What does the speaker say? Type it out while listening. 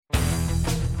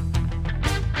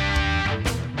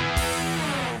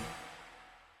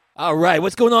All right,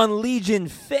 what's going on, Legion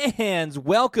fans?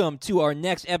 Welcome to our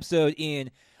next episode in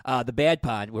the Bad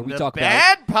Pod, where we talk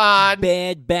about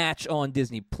Bad Batch on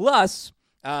Disney Plus.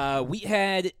 We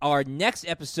had our next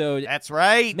episode. That's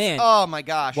right. Man. Oh, my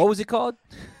gosh. What was it called?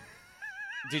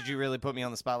 Did you really put me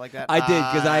on the spot like that? I did,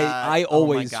 because I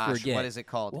always oh my gosh, forget. What is it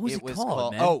called? What was it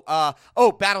called,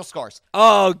 man? Battle Scars.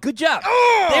 Oh, good job.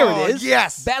 Oh, there it is.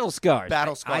 Yes. Battle Scars.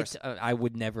 Battle Scars. I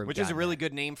would never have Which is a gotten really that.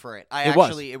 good name for it. It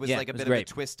was like a bit great.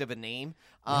 of a twist of a name.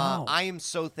 Wow. I am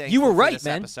so thankful You were right, for this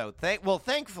man. episode.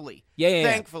 Thankfully. Yeah.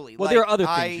 Thankfully. Well, like, there are other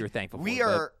things you're thankful for.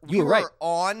 We were right.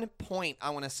 on point, I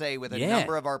want to say, with a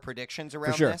number of our predictions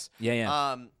around sure. this.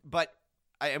 Yeah.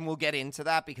 And we'll get into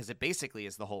that because it basically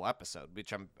is the whole episode,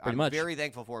 which I'm much. very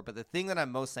thankful for. But the thing that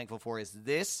I'm most thankful for is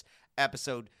this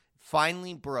episode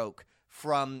finally broke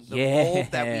from the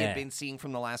mold that we had been seeing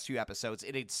from the last few episodes.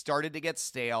 It had started to get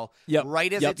stale. Yep.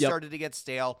 Right as it started to get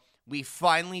stale, we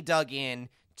finally dug in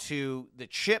to the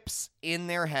chips in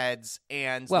their heads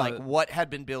and what had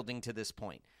been building to this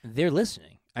point. They're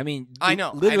listening. I mean, I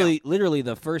know. Literally,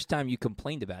 the first time you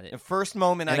complained about it. The first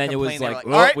moment and I then complained, it was like,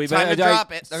 all right, we time to better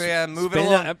drop it. Move it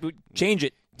along. Change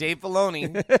it. Dave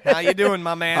Filoni, how you doing,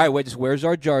 my man? All right, wait, where's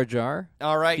our Jar Jar?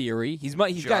 All right. Theory. He's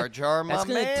Jar Jar, my That's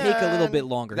man. going to take a little bit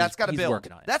longer. That's got to he's build.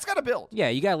 Working on it. That's got to build. Yeah,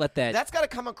 you got to let that. That's got to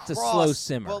come across. It's a slow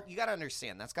simmer. Well, you got to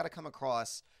understand. That's got to come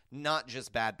across not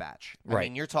just Bad Batch. I Right.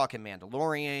 mean, you're talking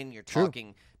Mandalorian. You're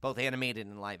talking both animated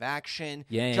and live action.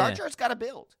 Yeah. Jar Jar's got to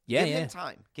build. Yeah, Give him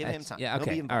time. Give him time. Yeah. He'll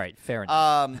Okay. be involved. All right. Fair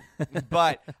enough.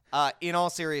 But in all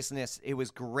seriousness, it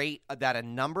was great that a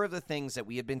number of the things that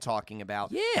we had been talking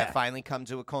about have finally come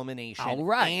to a culmination. All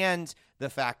right. And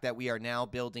the fact that we are now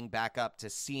building back up to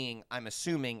seeing, I'm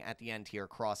assuming at the end here,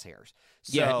 crosshairs.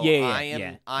 So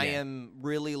I am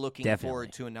really looking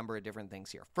forward to a number of different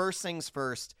things here. First things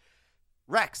first,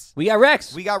 Rex. We got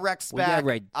Rex. We got Rex back.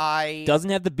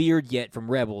 Doesn't have the beard yet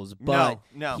from Rebels, but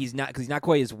no. he's not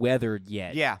quite as weathered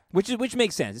yet. Yeah, which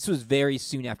makes sense. This was very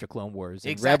soon after Clone Wars,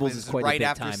 and exactly. Rebels is quite right a bit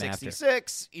after time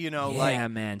 66. after. You know,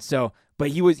 man. So, but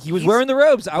he was wearing the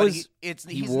robes. He's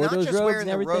wore not those just robes wearing and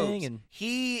the everything, robes. and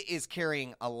he is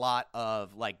carrying a lot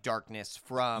of darkness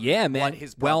from man. what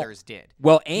his brothers did.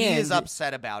 Well, and he is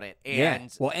upset about it.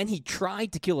 And and he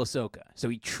tried to kill Ahsoka. So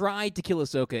he tried to kill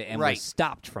Ahsoka and was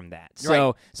stopped from that. Right.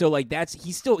 So like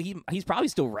he's probably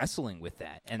still wrestling with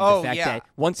that. And the fact that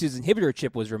once his inhibitor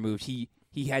chip was removed, he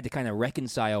had to kind of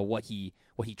reconcile what he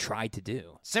tried to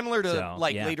do. Similar to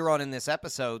later on in this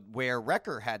episode where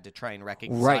Wrecker had to try and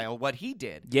reconcile what he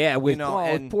did. Yeah, with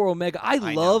poor Omega. I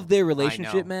love their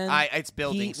relationship, man. It's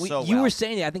building so well. You were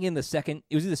saying it, I think it was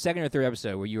either the second or third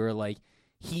episode where you were like,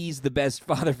 he's the best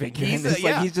father figure. He's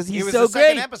he's so the great.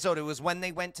 Second episode. It was when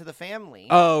they went to the family.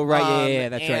 Oh right, yeah,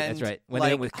 that's right. When they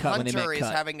went with Cut, Hunter when they met is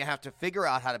Cut. having to have to figure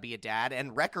out how to be a dad,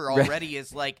 and Wrecker already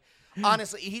is like.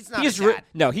 Honestly, he's not a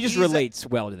dad. He just relates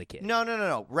well to the kid.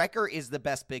 No. Wrecker is the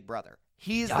best big brother.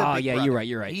 He's the big brother.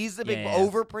 You're right. He's the big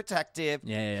overprotective.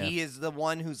 Yeah. He is the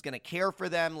one who's going to care for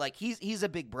them. Like he's a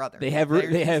big brother. He's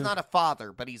not a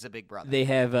father, but he's a big brother. They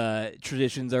have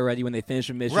traditions already. When they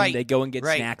finish a mission, they go and get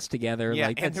snacks together. Yeah,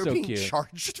 like, and that's they're so being cute.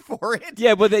 charged for it.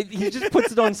 Yeah, but he just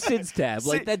puts it on Sid's tab.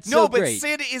 Like that's so great. No, but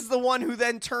Sid is the one who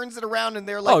then turns it around, and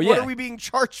they're like, "What are we being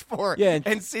charged for?" Yeah,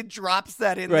 and Sid drops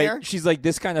that in there. She's like,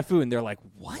 "This kind of food," and they're like,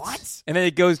 "What?" And then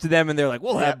it goes to them, and they're like,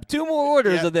 "We'll have 2 more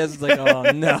orders of this." It's like, "Oh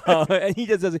no!" And he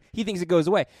just doesn't. He thinks it goes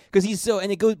away because he's so,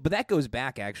 and it goes, but that goes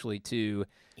back actually to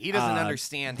he doesn't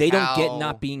understand. They don't get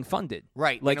not being funded,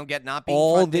 right? Like they don't get not being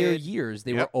all funded. their years,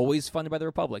 they were always funded by the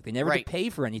Republic. They never did pay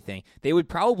for anything. They would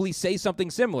probably say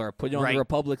something similar, put it on the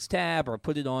Republic's tab or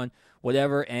put it on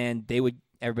whatever, and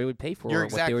everybody would pay for You're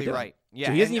what they were doing. Right. Yeah,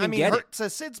 so he doesn't even get it. To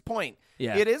Sid's point,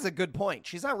 it is a good point.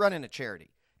 She's not running a charity.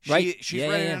 She's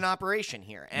running an operation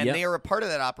here, and they are a part of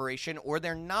that operation, or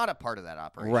they're not a part of that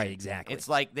operation. Right, exactly. It's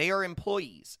like they are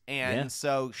employees, and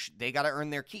so they got to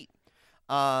earn their keep.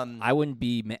 I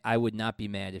would not be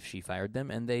mad if she fired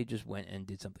them and they just went and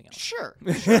did something else. Sure.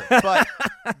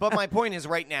 But my point is,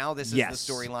 right now, this is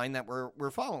the storyline that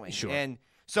we're following. Sure. And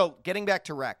so, getting back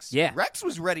to Rex, Rex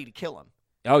was ready to kill him.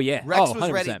 Oh yeah, Rex was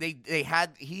 100%.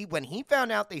 ready. When he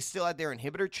found out they still had their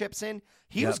inhibitor chips in,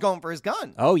 he was going for his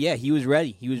gun. Oh yeah, he was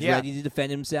ready. He was ready to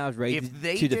defend himself, ready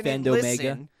to defend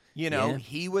Omega.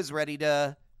 He was ready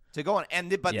to go on.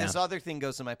 But this other thing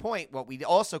goes to my point. What we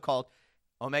also called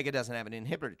Omega doesn't have an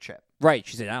inhibitor chip. Right.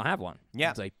 She said, "I don't have one." Yeah.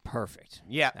 It's like perfect.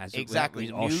 Yeah. Exactly.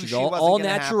 She's all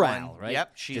natural, right?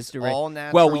 Yep. She's all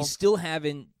natural. Well, we still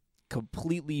haven't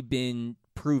completely been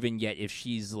proven yet if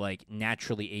she's like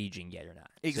naturally aging yet or not.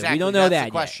 Exactly. So we don't know That's that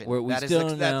the question. yet. We still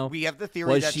don't know. We have the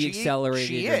theory was that she accelerated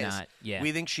she or is. not. Yeah.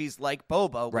 We think she's like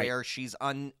Boba, where she's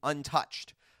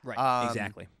untouched. Right.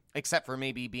 Exactly. Except for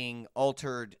maybe being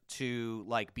altered to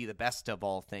like be the best of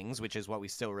all things, which is what we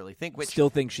still really think. Which still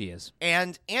think she is,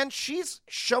 and she's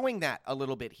showing that a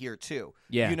little bit here too.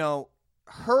 Yeah, you know,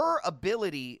 her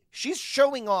ability, she's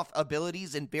showing off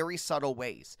abilities in very subtle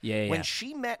ways. Yeah. When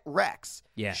she met Rex,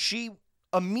 she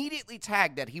immediately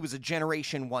tagged that he was a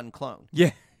Generation 1 clone.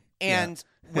 Yeah. And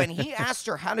when he asked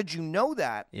her, how did you know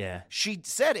that? Yeah. She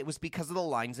said it was because of the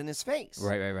lines in his face.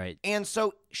 Right. And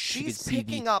so she's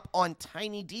picking up on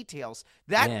tiny details.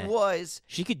 That was...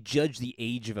 She could judge the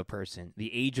age of a person,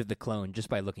 the age of the clone, just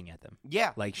by looking at them.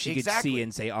 Yeah, like she could see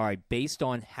and say, all right, based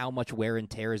on how much wear and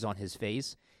tear is on his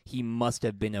face, he must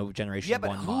have been a Generation 1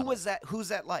 model. Yeah, but was that? Who's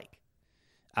that like?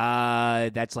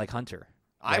 That's like Hunter.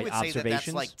 Right? I would say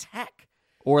that's like Tech.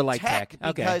 Or like Tech.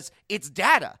 Because it's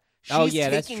data. She's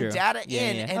taking data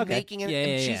in and making it,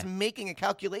 and she's making a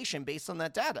calculation based on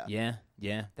that data.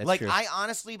 Yeah, that's like true. I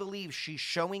honestly believe she's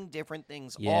showing different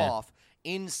things off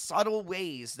in subtle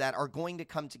ways that are going to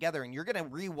come together, and you're going to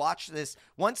rewatch this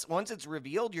once it's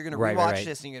revealed. You're going to rewatch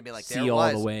this, and you're going to be like, "See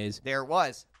all the ways." There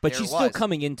was, but she's still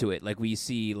coming into it. Like we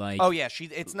see, like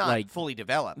it's not like, fully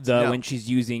developed. When she's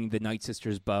using the Night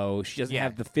Sister's bow, she doesn't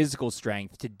have the physical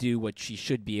strength to do what she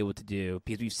should be able to do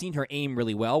because we've seen her aim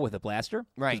really well with a blaster.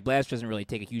 Right, because blaster doesn't really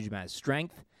take a huge amount of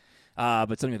strength.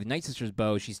 But something with the Night Sister's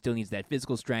bow, she still needs that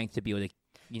physical strength to be able to.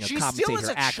 She compensate still is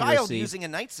her a accuracy. child using a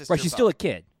Night Sister. Right, she's still a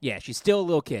kid. Yeah, she's still a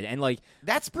little kid, and like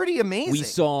that's pretty amazing.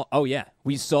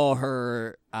 We saw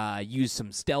her use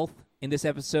some stealth in this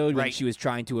episode when she was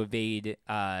trying to evade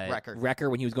Wrecker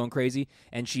when he was going crazy,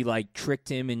 and she like tricked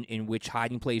him in which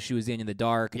hiding place she was in the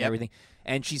dark and everything.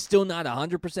 And she's still not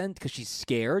 100% because she's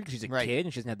scared. She's a kid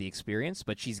and she doesn't have the experience,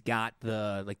 but she's got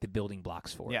the building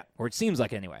blocks for it. Or it seems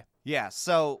like it anyway. Yeah.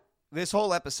 So. This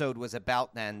whole episode was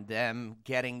about them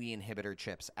getting the inhibitor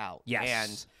chips out. Yes.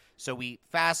 And so we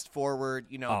fast forward,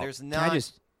 there's not...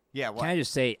 Can I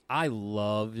just say, I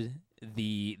loved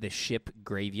the ship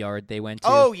graveyard they went to.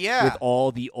 Oh, yeah. With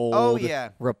all the old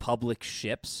Republic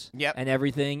ships and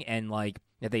everything. And, like,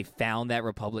 that they found the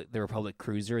Republic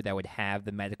cruiser that would have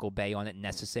the medical bay on it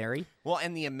necessary. Well,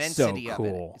 and the immensity of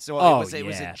it. So it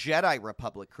was a Jedi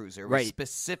Republic cruiser. It was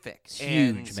specific. It's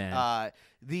huge, man.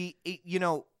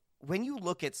 When you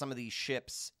look at some of these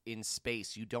ships in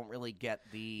space, you don't really get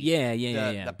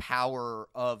the power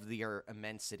of their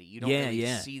immensity. You don't really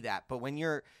see that. But when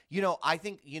you're, I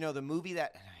think, the movie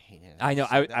that I know.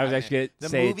 I was actually going to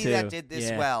say the movie that did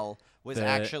this well was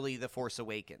actually The Force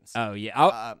Awakens. Oh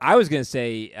yeah, I was going to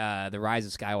say The Rise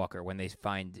of Skywalker when they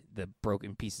find the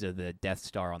broken pieces of the Death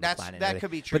Star on the planet. That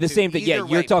could be true. But the same thing. Either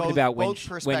you're talking about when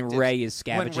Rey is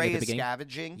scavenging when Rey at the is beginning.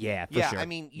 Scavenging. Yeah, for sure. I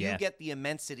mean, you get the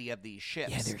immensity of these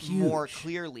ships they're huge. more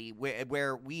clearly,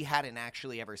 where we hadn't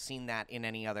actually ever seen that in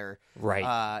any other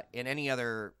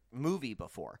movie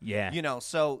before. Yeah,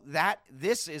 so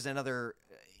this is another.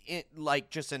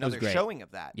 Just another showing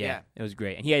of that. Yeah, it was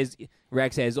great. And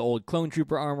Rex has old clone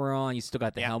trooper armor on. He's still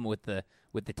got the helmet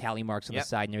with the tally marks on the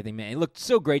side and everything. Man, it looked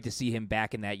so great to see him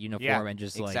back in that uniform and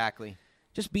just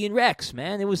just being Rex.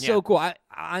 Man, it was so cool.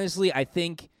 I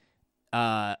think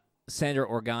Senator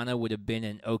Organa would have been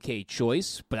an okay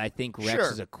choice, but I think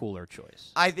Rex is a cooler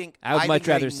choice. I would much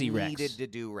rather see Rex. Needed to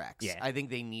do Rex. Yeah. I think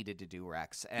they needed to do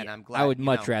Rex, and I'm glad. I would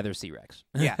much rather see Rex.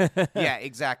 Yeah,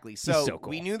 exactly. So cool.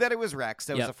 We knew that it was Rex.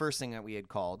 That was the first thing that we had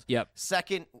called. Yep.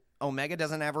 Second, Omega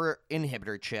doesn't have her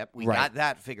inhibitor chip. We got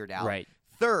that figured out. Right.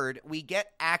 Third, we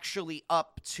get actually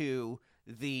up to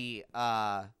the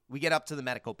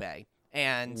medical bay.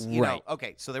 And,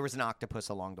 okay, so there was an octopus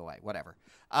along the way, whatever.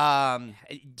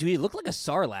 Do he look like a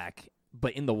Sarlacc,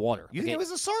 but in the water? You think it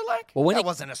was a Sarlacc? Well, that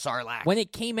wasn't a Sarlacc. When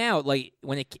it came out, like,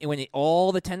 when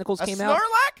all the tentacles came out. A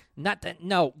Snorlax? Not that,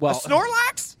 no, well. A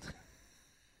Snorlax?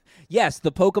 Yes,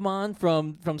 the Pokemon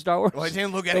from Star Wars. Well, it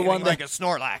didn't look anything like a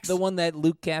Snorlax. The one that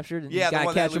Luke captured. And got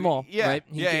to catch them all. Yeah, right?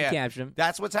 He didn't capture them.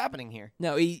 That's what's happening here.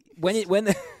 No, when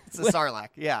the it's a Sarlacc.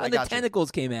 Yeah, when the tentacles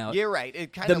came out. You're right.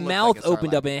 It kind of the mouth like a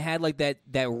opened up and it had like that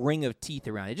ring of teeth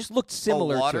around it. It just looked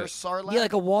similar. A water to Sarlacc? Yeah,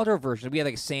 like a water version. We had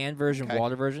like a sand version,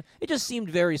 water version. It just seemed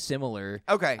very similar.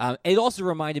 Okay. It also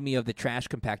reminded me of the trash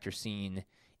compactor scene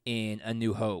in A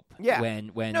New Hope. Yeah.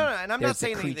 When and I'm not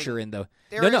saying the creature anything, in the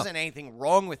there isn't anything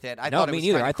wrong with it. I thought it was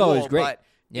neither. I thought cool, it was great. But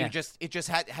yeah. It just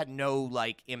had no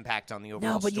like impact on the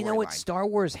overall. No, but you know what? Line. Star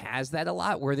Wars has that a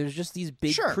lot, where there's just these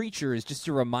big creatures, just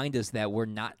to remind us that we're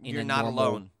not in You're a not normal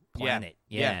alone. planet.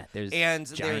 Yeah.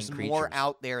 There's more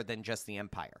out there than just the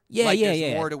Empire. Yeah,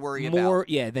 there's more to worry about.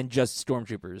 Than just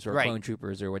stormtroopers or clone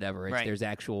troopers or whatever. There's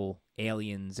actual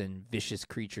aliens and vicious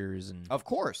creatures and of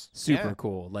course super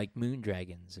cool, like moon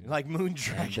dragons. And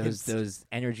those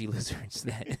energy lizards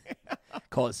that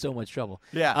cause so much trouble.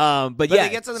 Yeah. But yeah, they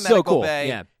get to the medical cool. bay.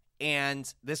 Yeah.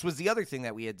 And this was the other thing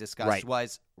that we had discussed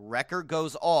was Wrecker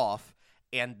goes off,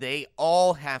 and they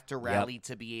all have to rally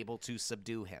to be able to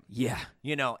subdue him. Yeah.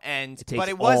 But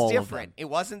it was different. It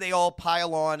wasn't they all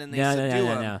pile on and they subdue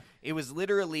him. No. It was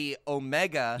literally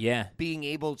Omega being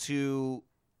able to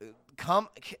come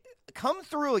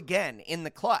through again in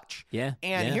the clutch. Yeah.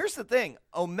 And here's the thing.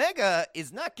 Omega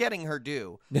is not getting her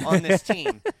due on this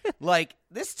team. Like,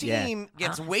 this team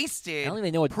gets wasted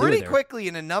pretty quickly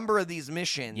in a number of these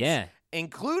missions. Yeah.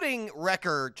 Including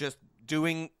Wrecker just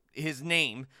doing his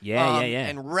name.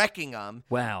 And wrecking them.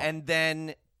 Wow. And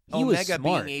then Omega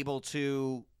being able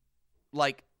to,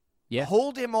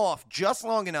 hold him off just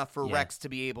long enough for Rex to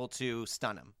be able to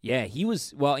stun him. Yeah, he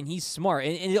was, and he's smart.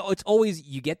 And it's always,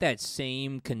 you get that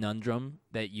same conundrum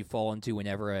that you fall into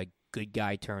whenever a good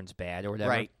guy turns bad or whatever.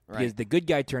 Right. Because the good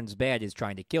guy turns bad is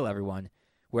trying to kill everyone,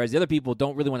 whereas the other people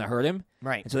don't really want to hurt him.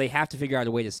 Right. And so they have to figure out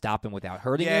a way to stop him without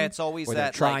hurting him. Yeah, it's always or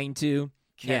that. They're trying to.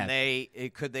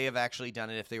 Could they have actually done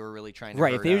it if they were really trying to?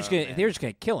 Right. If they were just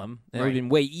gonna kill him, it would have been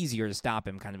way easier to stop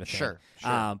him, kind of a thing. Sure.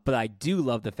 But I do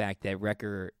love the fact that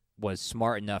Wrecker was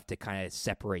smart enough to kind of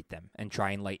separate them and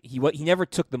try and he never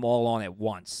took them all on at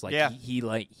once. He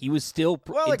was still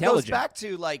intelligent. It goes back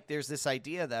to there's this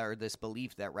idea or this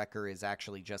belief that Wrecker is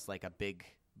actually just like a big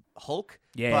Hulk.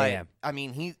 Yeah. I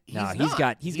mean, he's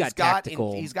got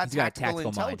tactical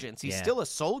intelligence. Mind. He's still a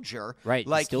soldier. Right.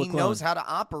 Like he knows how to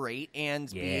operate and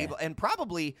be able, and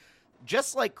probably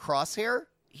just like Crosshair,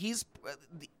 he's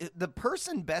the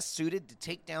person best suited to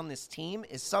take down this team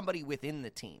is somebody within the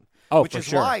team. Oh, which for is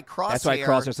sure. why Crosshair That's why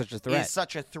Crosshair's such a threat. Is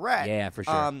such a threat. Yeah, for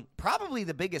sure. Probably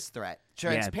the biggest threat.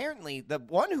 Transparently, the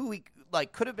one who we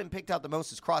could have been picked out the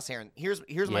most is Crosshair. And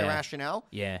here's my rationale.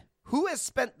 Yeah. Who has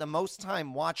spent the most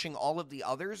time watching all of the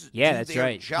others do that's their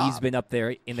right. job? He's been up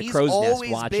there in the crow's nest watching.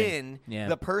 He's always been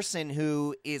the person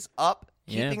who is up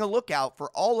keeping a lookout for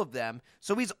all of them.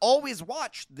 So he's always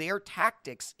watched their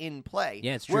tactics in play.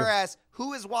 Yeah, it's true. Whereas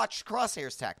who has watched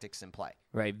Crosshair's tactics in play?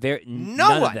 Right.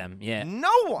 None of them. Yeah.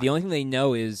 No one. The only thing they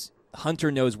know is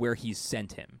Hunter knows where he's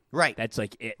sent him. Right. That's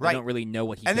like it. Right. They don't really know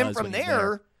what he does. And then from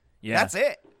there, that's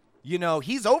it. He's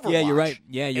Overwatch. Yeah, you're right.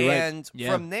 Yeah, you're right. And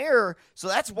from there, so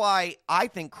that's why I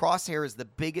think Crosshair is the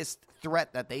biggest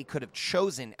threat that they could have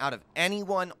chosen out of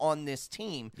anyone on this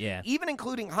team. Yeah. Even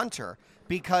including Hunter,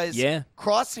 because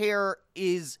Crosshair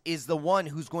is the one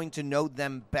who's going to know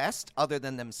them best other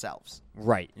than themselves.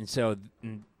 Right. And so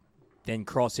then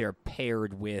Crosshair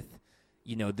paired with,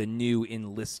 the new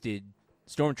enlisted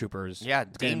stormtroopers,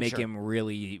 it's going to make him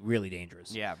really, really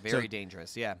dangerous. Yeah, very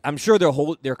dangerous. Yeah, I'm sure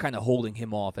they're kind of holding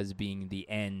him off as being the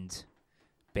end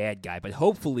bad guy, but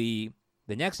hopefully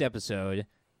the next episode,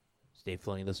 Dave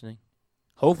Filoni listening?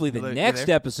 Hopefully the next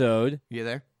episode, you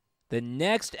there? The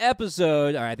next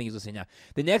episode, all right, I think he's listening now.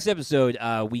 The next episode,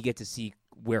 we get to see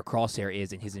where Crosshair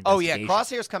is in his investigation. Oh, yeah,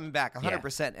 Crosshair's coming back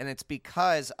 100%, and it's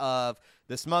because of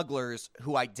the smugglers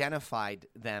who identified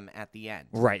them at the end.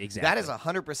 Right, exactly. That is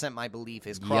 100% my belief.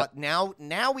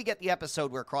 Now we get the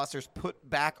episode where Crosshair's put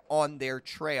back on their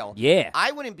trail. Yeah.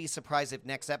 I wouldn't be surprised if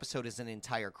next episode is an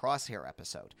entire Crosshair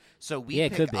episode. So we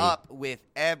pick up with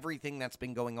everything that's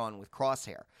been going on with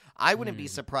Crosshair. I wouldn't be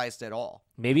surprised at all.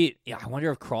 Maybe, I wonder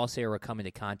if Crosshair will come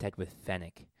into contact with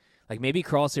Fennec. Like maybe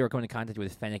Crosshair will come into contact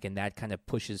with Fennec, and that kind of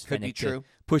pushes Fennec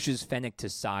to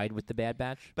side with the Bad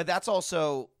Batch. But that's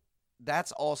also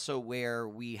where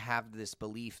we have this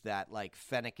belief that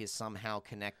Fennec is somehow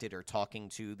connected or talking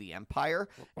to the Empire,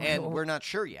 and we're not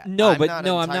sure yet. I'm not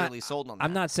entirely sold on that.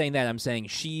 I'm not saying that. I'm saying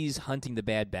she's hunting the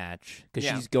Bad Batch because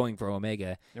she's going for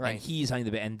Omega, and he's hunting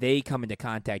the Bad, and they come into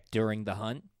contact during the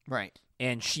hunt, right?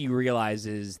 And she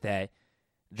realizes that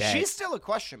she's still a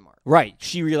question mark. Right.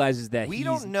 She realizes that he's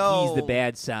the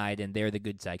bad side and they're the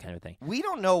good side kind of thing. We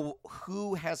don't know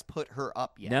who has put her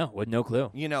up yet. No, with no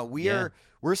clue.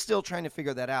 We're still trying to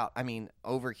figure that out. I mean,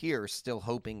 over here, still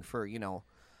hoping for,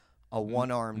 a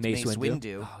one-armed Mace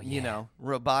Windu.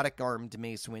 Robotic-armed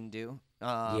Mace Windu.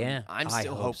 I'm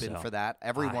still hoping for that.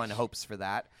 Everyone hopes for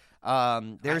that.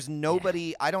 There's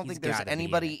nobody. I don't think there's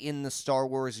anybody in the Star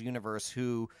Wars universe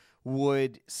who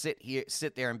would sit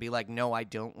there and be like, no, I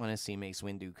don't want to see Mace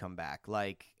Windu come back.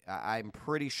 Like, I'm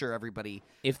pretty sure everybody,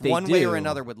 way or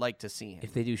another, would like to see him.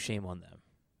 If they do, shame on them,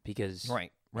 because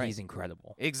he's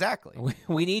incredible. Exactly.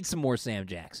 We need some more Sam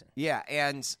Jackson. Yeah,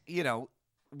 and,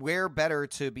 where better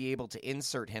to be able to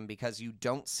insert him, because you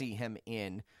don't see him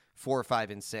in 4, 5,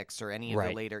 and 6 or any of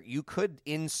the later. You could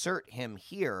insert him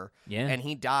here, and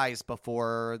he dies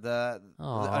before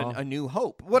a New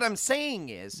Hope. What I'm saying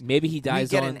is, maybe he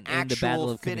dies we get in an actual the Battle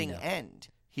of fitting Kamino. end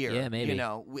here. Yeah, maybe.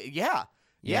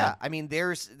 Yeah. I mean,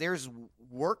 there's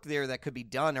work there that could be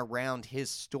done around his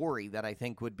story that I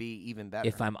think would be even better.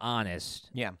 If I'm honest,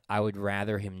 I would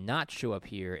rather him not show up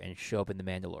here and show up in The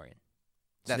Mandalorian.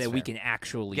 So that we can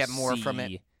actually get more from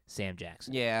it. Sam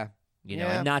Jackson. Yeah.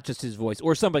 And not just his voice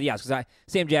or somebody else. Because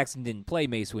Sam Jackson didn't play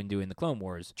Mace Windu in the Clone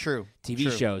Wars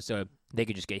TV show, so they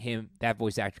could just get him, that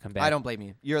voice actor, come back. I don't blame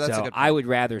you. That's a good point. I would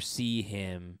rather see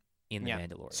him in The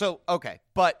Mandalorian. So, okay.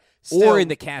 But still, or in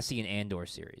the Cassian Andor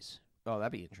series. Oh,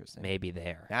 that'd be interesting. Maybe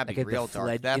there. That'd be real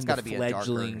dark. That's got to be a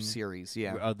darker series,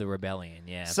 of the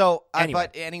Rebellion, So,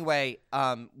 but anyway,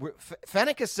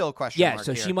 Fennec is still a question mark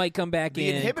so here. she might come back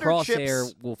in.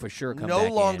 Crosshair will for sure come back in.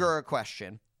 No longer a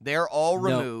question. They're all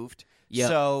removed. Yep.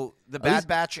 So the Bad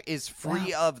Batch is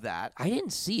free of that. I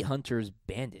didn't see Hunter's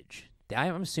bandage.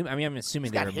 I'm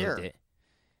assuming they removed it.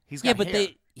 He's got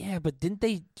hair. But didn't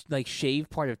they shave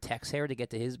part of Tech's hair to get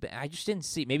to his? I just didn't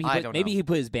see. Maybe he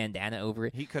put his bandana over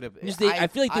it. He could have. I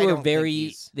feel like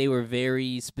they were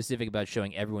very specific about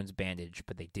showing everyone's bandage,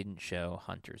 but they didn't show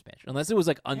Hunter's bandage unless it was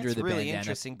under the bandana. That's really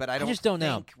interesting, but I just don't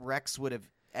think know. Rex would have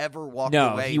ever walked away.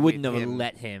 No, he wouldn't have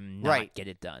let him not get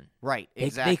it done. Right,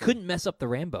 exactly. They couldn't mess up the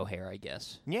Rambo hair, I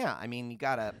guess. Yeah, I mean, you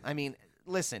gotta. I mean,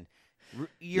 listen.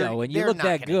 When you look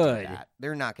that good,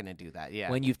 they're not going to do that.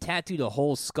 Yeah, when you've tattooed a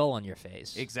whole skull on your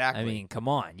face, exactly. I mean, come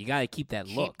on, you got to keep that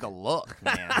look. Keep the look,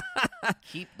 man.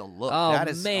 Keep the look. Oh, that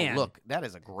is man. a look. That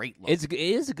is a great look. It is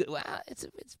a good.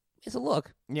 It's a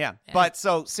look. Yeah, but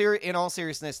so in all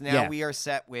seriousness, now we are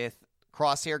set with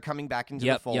Crosshair coming back into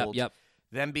the fold. Yep.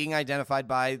 Them being identified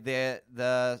by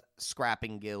the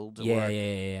Scrapping Guild.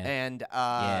 And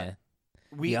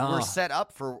we're set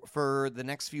up for the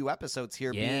next few episodes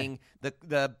here being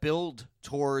the build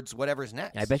towards whatever's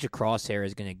next. I bet you Crosshair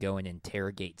is going to go and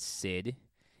interrogate Sid,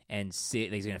 and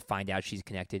Sid he's going to find out she's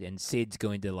connected, and Sid's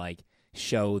going to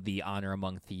show the honor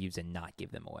among thieves and not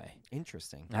give them away.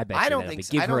 Interesting. I bet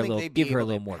give her a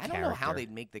little more character. I don't know how they'd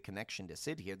make the connection to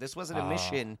Sid here. This wasn't a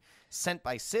mission sent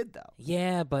by Sid though.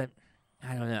 Yeah, but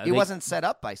I don't know. It wasn't set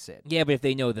up by Sid. Yeah, but if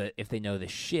they know the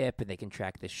ship and they can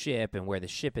track the ship and where the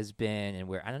ship has been and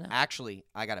where I don't know. Actually,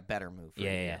 I got a better move for you.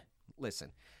 Yeah.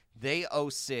 Listen, they owe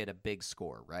Sid a big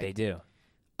score, right? They do.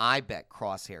 I bet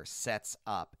Crosshair sets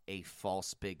up a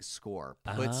false big score,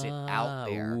 puts it out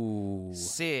there.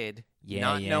 Sid,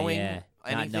 not knowing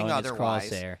anything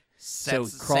otherwise, Crosshair. So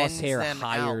Crosshair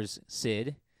hires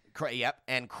Sid. Yep,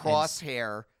 and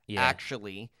Crosshair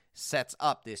actually sets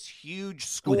up this huge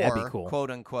score, that'd be cool. Quote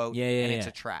unquote, and it's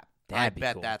a trap. I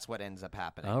bet that's what ends up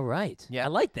happening. All right. Yeah. I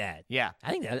like that. Yeah.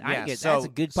 I think that's a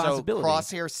good possibility. So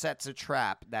Crosshair sets a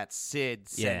trap that Sid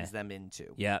sends them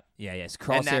into. Yes.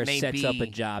 Crosshair sets up a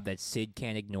job that Sid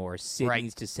can't ignore. Sid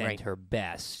needs to send her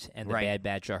best, and the Bad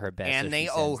Batch are her best. And they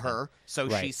owe her, so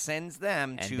she sends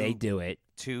them and they do it.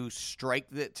 To strike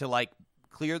to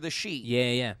clear the sheet.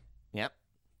 Yeah. Yep.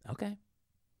 Okay.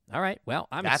 All right. Well,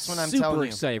 I'm super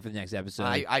excited for the next episode.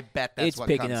 I bet that's what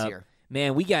picking comes up. here.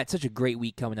 Man, we got such a great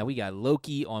week coming up. We got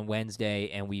Loki on Wednesday,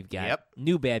 and we've got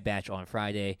new Bad Batch on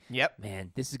Friday. Yep.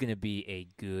 Man, this is going to be a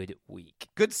good week.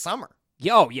 Good summer.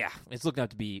 Oh, yeah. It's looking up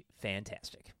to be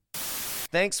fantastic.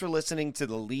 Thanks for listening to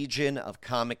the Legion of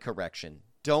Comic Correction.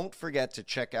 Don't forget to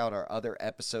check out our other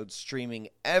episodes streaming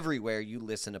everywhere you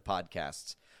listen to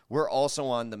podcasts. We're also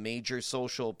on the major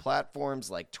social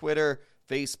platforms like Twitter,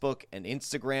 Facebook, and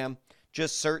Instagram.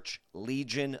 Just search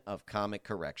Legion of Comic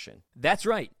Correction. That's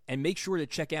right. And make sure to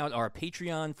check out our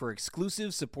Patreon for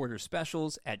exclusive supporter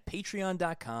specials at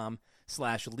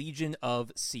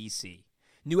patreon.com/legionofcc.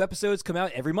 New episodes come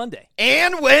out every Monday.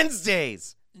 And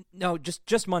Wednesdays. No,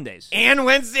 just Mondays. And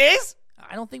Wednesdays?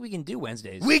 I don't think we can do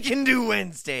Wednesdays. We can do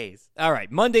Wednesdays. All right,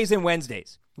 Mondays and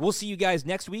Wednesdays. We'll see you guys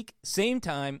next week. Same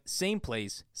time, same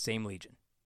place, same Legion.